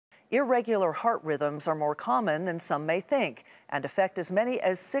Irregular heart rhythms are more common than some may think and affect as many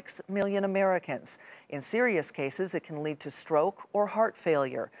as 6 million Americans. In serious cases, it can lead to stroke or heart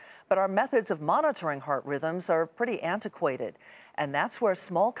failure. But our methods of monitoring heart rhythms are pretty antiquated. And that's where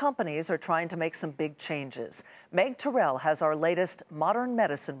small companies are trying to make some big changes. Meg Tirrell has our latest modern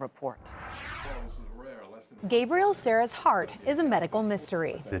medicine report. Gabriel Serra's heart is a medical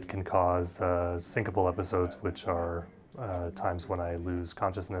mystery. It can cause syncopal episodes, which are times when I lose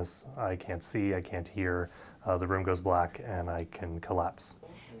consciousness. I can't see, I can't hear, the room goes black, and I can collapse.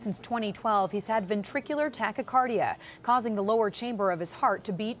 Since 2012, he's had ventricular tachycardia, causing the lower chamber of his heart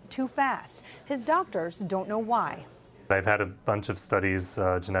to beat too fast. His doctors don't know why. I've had a bunch of studies,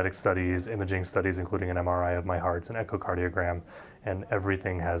 genetic studies, imaging studies, including an MRI of my heart, an echocardiogram, and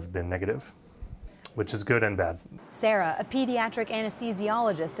everything has been negative, which is good and bad. Serra, a pediatric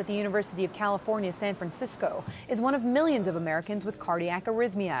anesthesiologist at the University of California, San Francisco, is one of millions of Americans with cardiac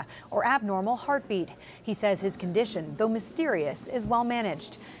arrhythmia, or abnormal heartbeat. He says his condition, though mysterious, is well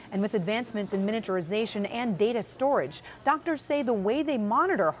managed. And with advancements in miniaturization and data storage, doctors say the way they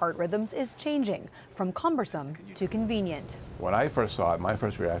monitor heart rhythms is changing, from cumbersome to convenient. When I first saw it, my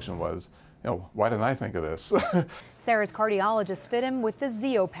first reaction was, why didn't I think of this? Serra's cardiologist fit him with the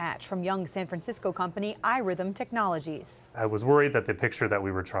Zeo patch from young San Francisco company iRhythm Technologies. I was worried that the picture that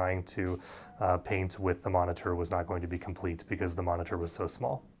we were trying to paint with the monitor was not going to be complete because the monitor was so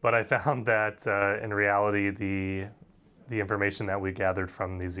small. But I found that in reality, the information that we gathered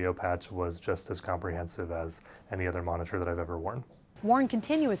from the Zeo patch was just as comprehensive as any other monitor that I've ever worn. Worn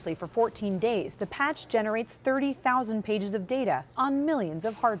continuously for 14 days, the patch generates 30,000 pages of data on millions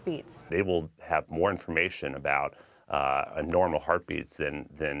of heartbeats. They will have more information about normal heartbeats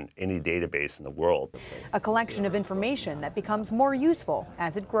than any database in the world. A collection of information that becomes more useful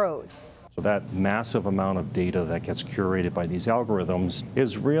as it grows. So that massive amount of data that gets curated by these algorithms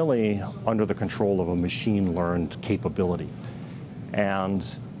is really under the control of a machine-learned capability. And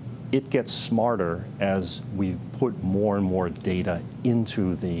it gets smarter as we put more and more data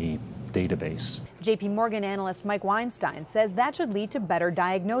into the database. JP Morgan analyst Mike Weinstein says that should lead to better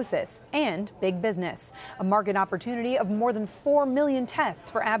diagnosis and big business. A market opportunity of more than 4 million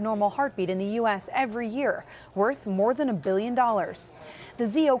tests for abnormal heartbeat in the U.S. every year, worth more than $1 billion. The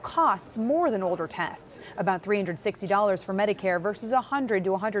Zeo costs more than older tests, about $360 for Medicare versus $100 to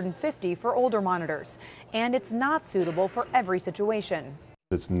 $150 for older monitors. And it's not suitable for every situation.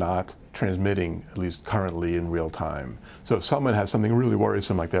 It's not transmitting, at least currently, in real time. So if someone has something really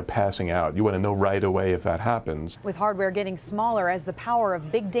worrisome, like they're passing out, you want to know right away if that happens. With hardware getting smaller as the power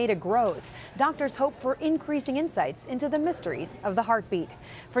of big data grows, doctors hope for increasing insights into the mysteries of the heartbeat.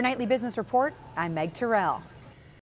 For Nightly Business Report, I'm Meg Tirrell.